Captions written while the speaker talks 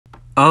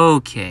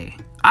Okay,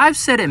 I've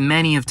said it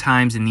many of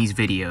times in these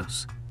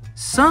videos.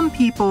 Some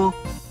people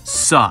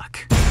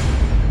suck.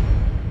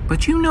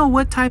 But you know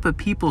what type of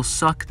people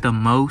suck the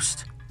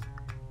most?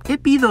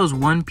 It be those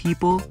one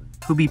people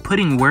who be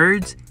putting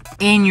words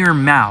in your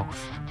mouth.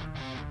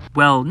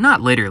 Well,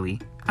 not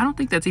literally. I don't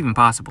think that's even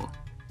possible.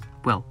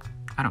 Well,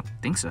 I don't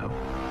think so.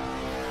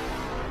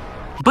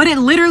 But it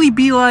literally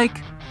be like,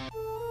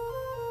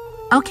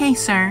 okay,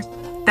 sir,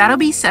 that'll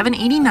be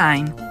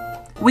 $7.89.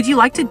 Would you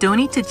like to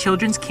donate to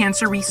children's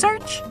cancer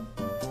research?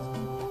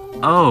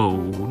 Oh,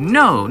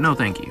 no,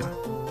 thank you.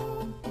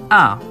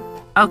 Oh,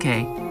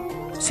 okay.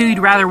 So you'd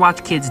rather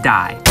watch kids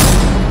die?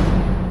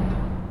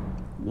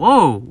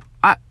 Whoa,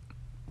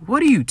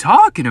 what are you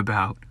talking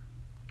about?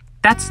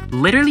 That's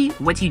literally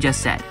what you just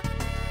said.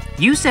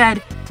 You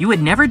said you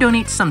would never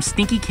donate to some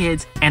stinky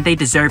kids and they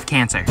deserve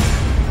cancer.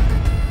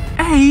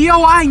 Hey,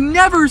 yo, I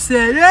never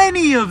said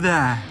any of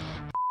that.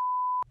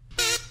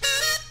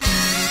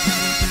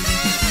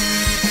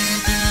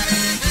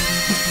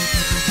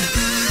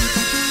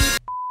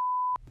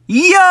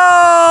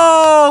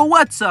 Yo,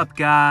 what's up,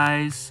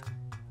 guys?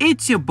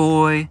 It's your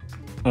boy,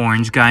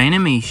 Orange Guy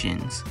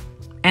Animations,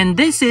 and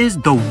this is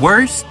The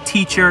Worst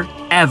Teacher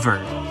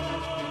Ever,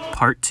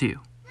 Part 2.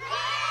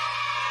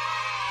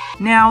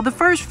 Now, the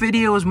first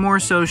video was more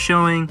so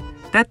showing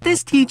that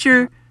this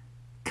teacher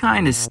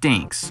kinda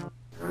stinks.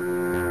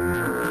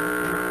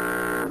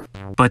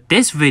 But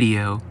this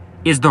video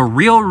is the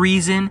real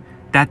reason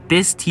that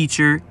this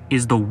teacher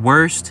is the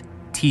worst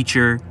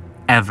teacher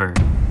ever.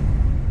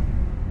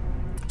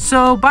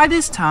 So by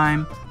this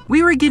time,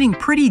 we were getting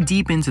pretty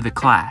deep into the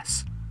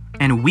class,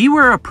 and we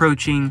were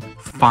approaching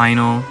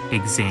final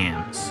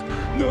exams.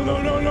 No.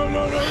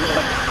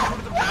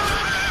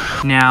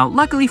 Now,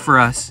 luckily for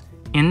us,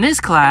 in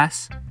this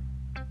class,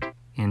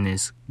 in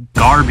this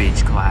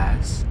garbage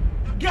class,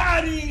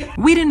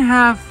 we didn't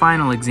have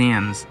final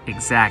exams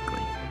exactly,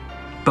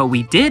 but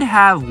we did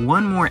have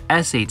one more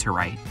essay to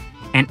write,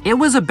 and it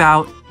was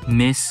about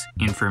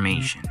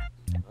misinformation.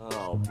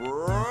 Oh,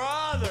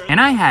 brother!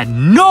 And I had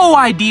no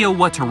idea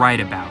what to write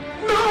about.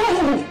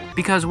 No!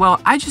 Because,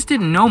 well, I just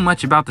didn't know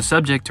much about the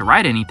subject to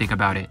write anything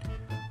about it,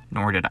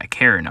 nor did I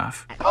care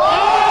enough.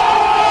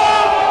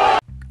 Oh!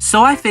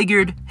 So I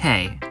figured,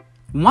 hey,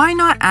 why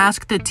not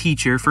ask the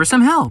teacher for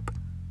some help?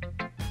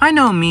 I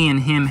know me and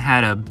him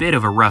had a bit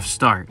of a rough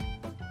start.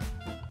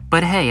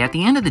 But hey, at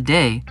the end of the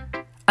day,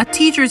 a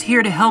teacher's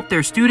here to help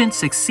their students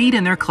succeed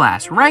in their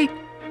class, right?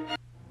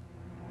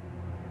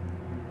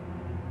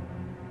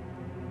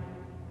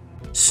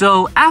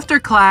 So after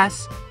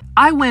class,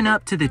 I went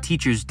up to the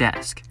teacher's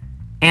desk,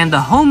 and the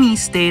homies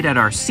stayed at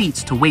our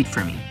seats to wait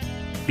for me.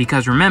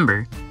 Because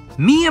remember,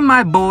 me and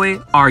my boy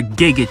are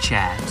Giga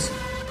Chads,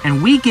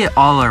 and we get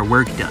all our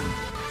work done.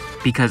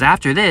 Because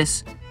after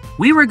this,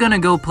 we were gonna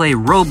go play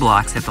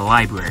Roblox at the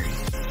library.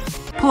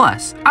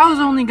 Plus, I was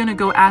only gonna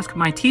go ask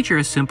my teacher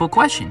a simple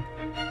question.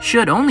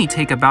 Should only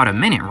take about a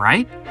minute,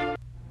 right?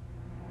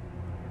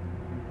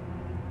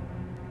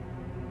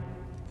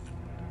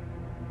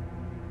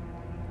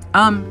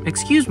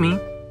 Excuse me,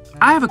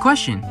 I have a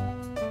question.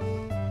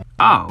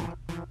 Oh,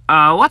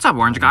 what's up,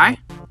 Orange Guy?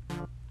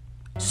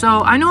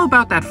 So, I know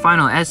about that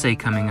final essay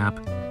coming up,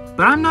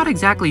 but I'm not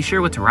exactly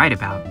sure what to write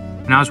about,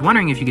 and I was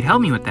wondering if you could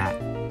help me with that.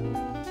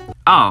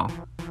 Oh,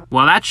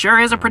 well, that sure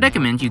is a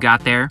predicament you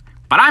got there,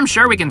 but I'm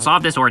sure we can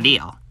solve this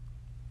ordeal.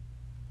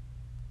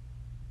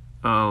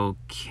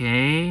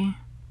 Okay.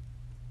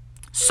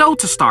 So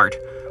to start,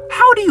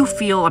 how do you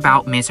feel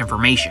about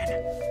misinformation?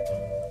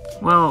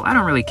 Well, I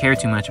don't really care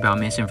too much about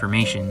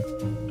misinformation.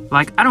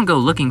 Like, I don't go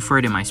looking for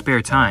it in my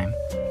spare time,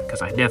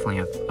 because I definitely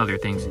have other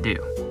things to do.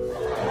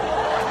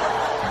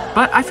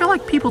 But I feel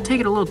like people take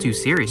it a little too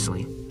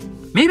seriously.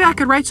 Maybe I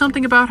could write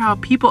something about how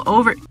people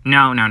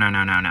No.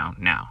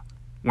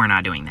 We're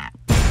not doing that.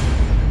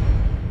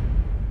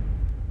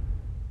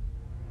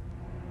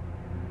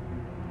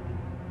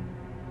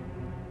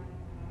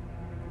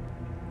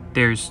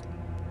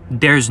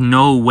 There's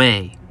no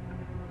way.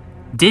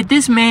 Did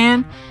this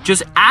man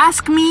just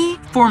ask me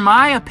for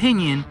my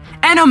opinion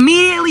and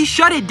immediately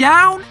shut it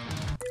down?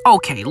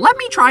 Okay, let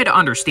me try to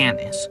understand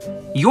this.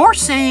 You're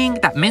saying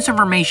that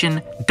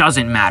misinformation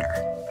doesn't matter.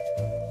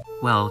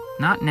 Well,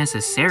 not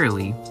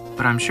necessarily,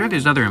 but I'm sure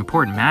there's other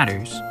important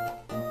matters.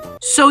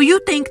 So you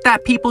think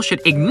that people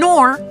should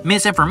ignore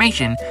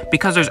misinformation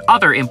because there's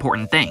other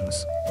important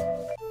things?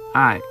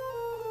 I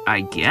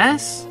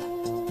guess?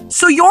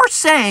 So you're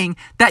saying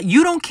that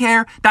you don't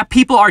care that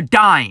people are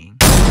dying?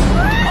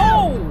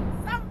 Oh,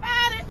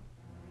 somebody!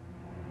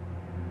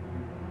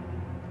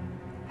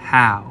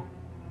 How?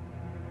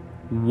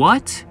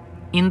 What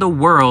in the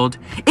world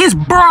is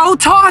bro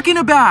talking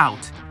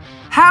about?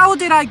 How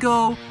did I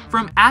go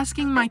from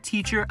asking my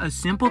teacher a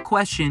simple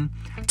question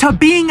to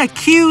being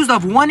accused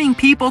of wanting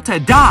people to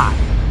die?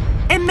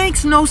 It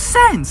makes no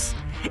sense.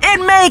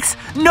 It makes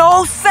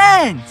no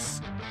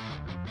sense.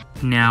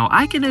 Now,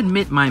 I can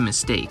admit my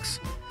mistakes,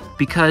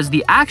 because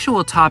the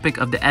actual topic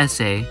of the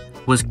essay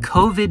was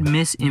COVID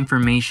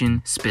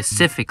misinformation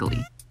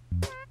specifically.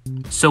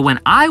 So when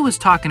I was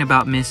talking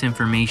about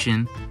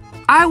misinformation,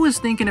 I was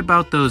thinking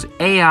about those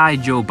AI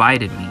Joe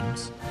Biden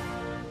memes.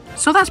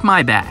 So that's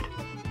my bad.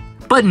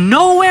 But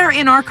nowhere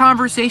in our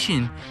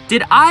conversation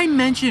did I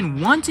mention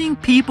wanting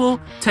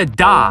people to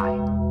die.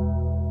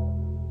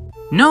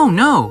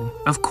 No,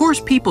 of course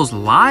people's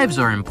lives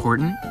are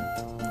important.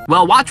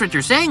 Well, watch what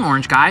you're saying,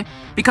 Orange Guy,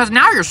 because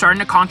now you're starting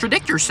to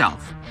contradict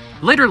yourself.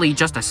 Literally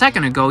just a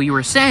second ago you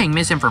were saying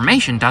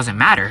misinformation doesn't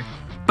matter,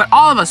 but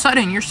all of a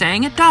sudden you're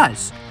saying it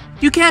does.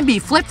 You can't be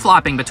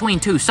flip-flopping between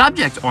two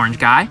subjects, Orange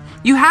Guy.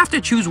 You have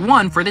to choose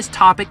one for this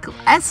topic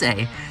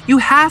essay. You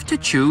have to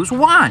choose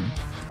one.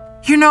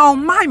 You know,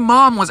 my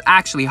mom was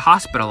actually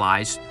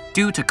hospitalized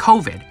due to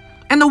COVID,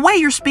 and the way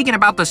you're speaking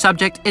about the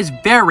subject is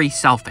very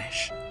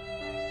selfish.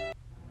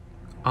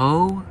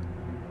 Oh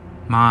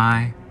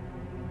my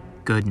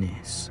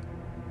goodness.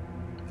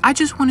 I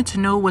just wanted to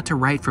know what to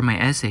write for my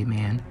essay,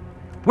 man.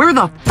 Where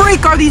the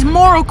freak are these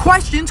moral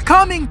questions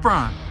coming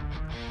from?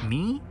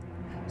 Me?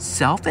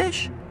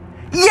 Selfish?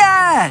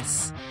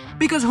 Yes!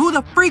 Because who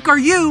the freak are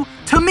you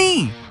to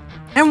me?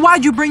 And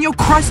why'd you bring your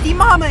crusty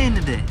mama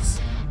into this?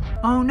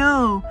 Oh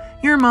no,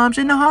 your mom's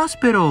in the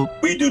hospital.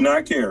 We do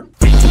not care.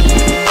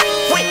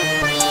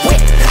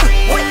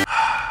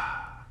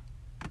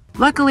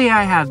 Luckily,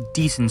 I have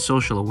decent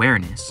social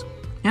awareness.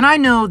 And I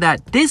know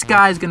that this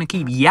guy's gonna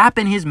keep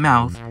yapping his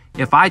mouth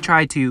if I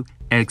try to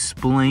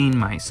explain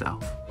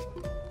myself.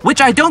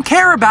 Which I don't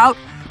care about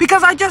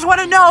because I just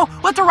want to know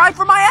what to write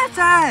for my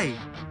essay!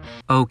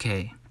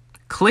 Okay,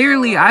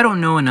 clearly I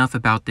don't know enough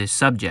about this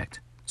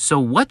subject. So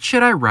what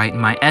should I write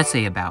my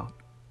essay about?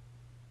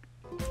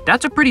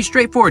 That's a pretty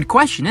straightforward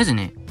question, isn't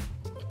it?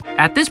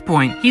 At this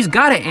point, he's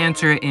gotta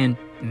answer it in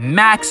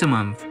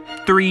maximum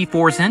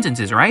 3-4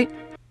 sentences, right?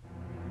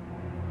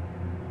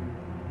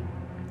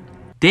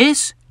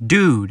 This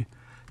dude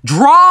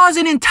draws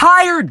an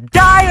entire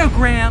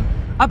diagram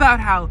about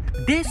how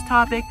this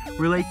topic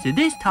relates to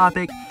this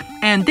topic,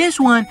 and this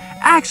one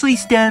actually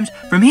stems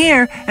from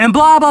here, and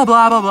blah, blah,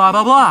 blah, blah, blah,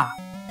 blah, blah.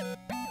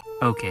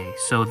 Okay,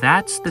 so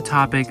that's the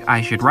topic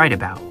I should write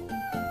about.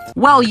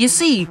 Well, you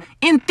see,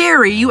 in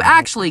theory, you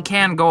actually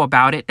can go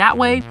about it that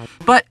way,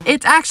 but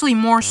it's actually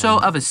more so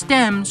of a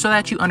stem so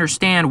that you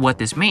understand what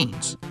this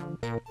means.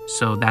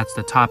 So that's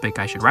the topic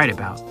I should write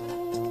about.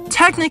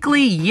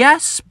 Technically,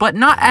 yes, but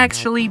not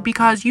actually,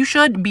 because you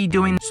should be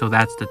doing. So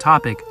that's the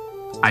topic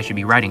I should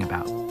be writing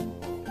about.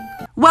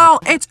 Well,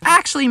 it's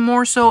actually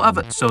more so of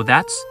a. So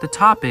that's the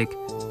topic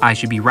I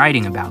should be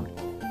writing about.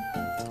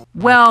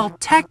 Well,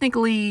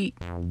 technically,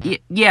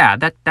 yeah,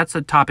 that's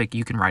the topic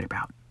you can write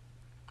about.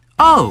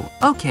 Oh,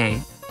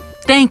 okay.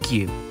 Thank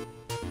you.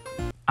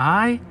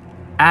 I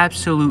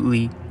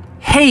absolutely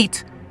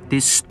hate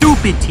this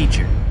stupid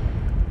teacher.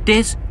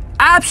 This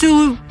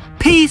absolute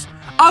piece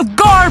of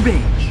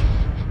garbage.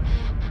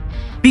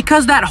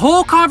 Because that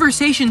whole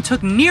conversation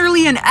took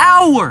nearly an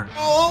hour.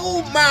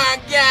 Oh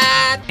my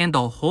God. And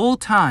the whole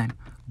time,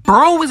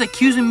 bro was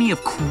accusing me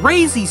of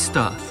crazy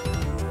stuff.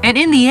 And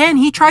in the end,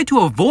 he tried to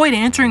avoid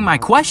answering my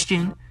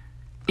question.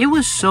 It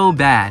was so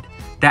bad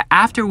that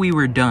after we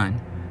were done,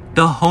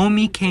 the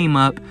homie came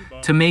up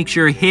to make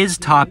sure his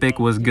topic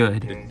was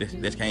good.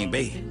 This can't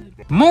be.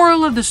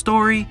 Moral of the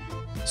story,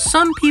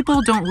 some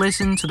people don't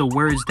listen to the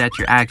words that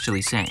you're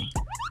actually saying.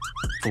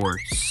 For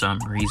some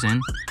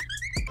reason.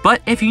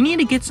 But if you need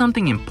to get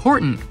something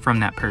important from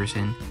that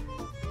person,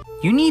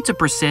 you need to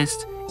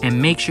persist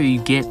and make sure you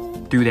get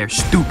through their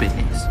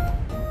stupidness.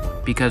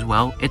 Because,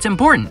 well, it's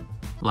important,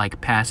 like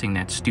passing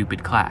that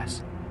stupid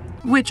class.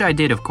 Which I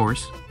did, of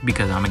course,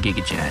 because I'm a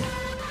Giga Chad.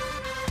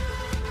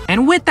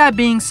 And with that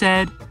being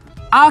said,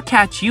 I'll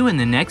catch you in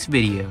the next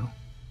video.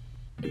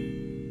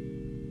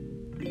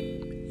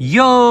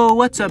 Yo,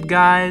 what's up,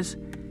 guys?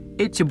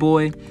 It's your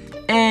boy,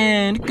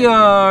 and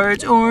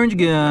Guards Orange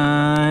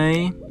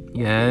Guy.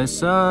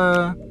 Yes,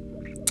 yo,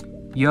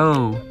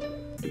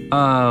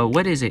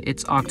 what is it?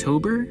 It's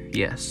October?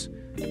 Yes.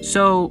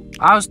 So,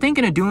 I was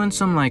thinking of doing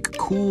some, like,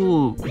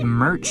 cool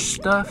merch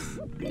stuff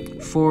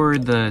for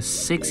the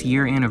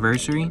 6-year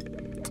anniversary.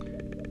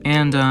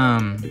 And,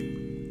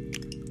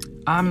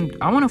 I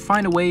want to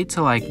find a way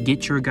to, like,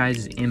 get your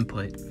guys'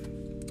 input.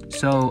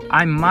 So,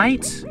 I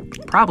might,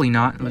 probably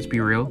not, let's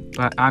be real,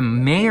 but I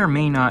may or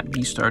may not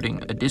be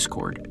starting a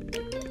Discord.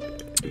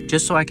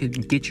 Just so I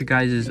could get your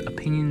guys'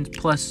 opinions,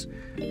 plus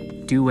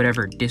do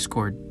whatever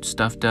Discord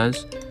stuff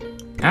does.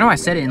 I know I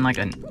said it in like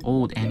an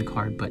old end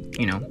card, but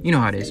you know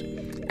how it is.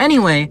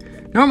 Anyway,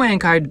 normal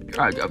end card,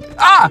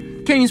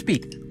 can't even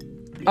speak.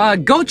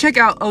 Go check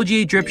out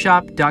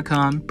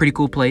ogadripshop.com, pretty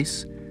cool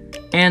place.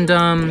 And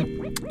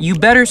you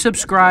better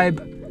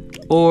subscribe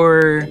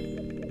or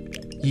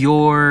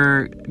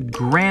your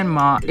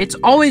grandma, it's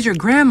always your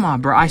grandma,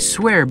 bro, I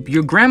swear,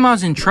 your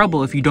grandma's in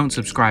trouble if you don't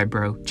subscribe,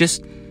 bro.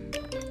 Just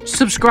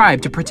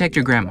subscribe to protect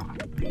your grandma.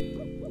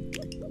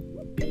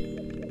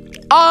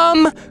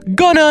 I'm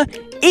gonna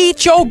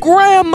eat your grandma!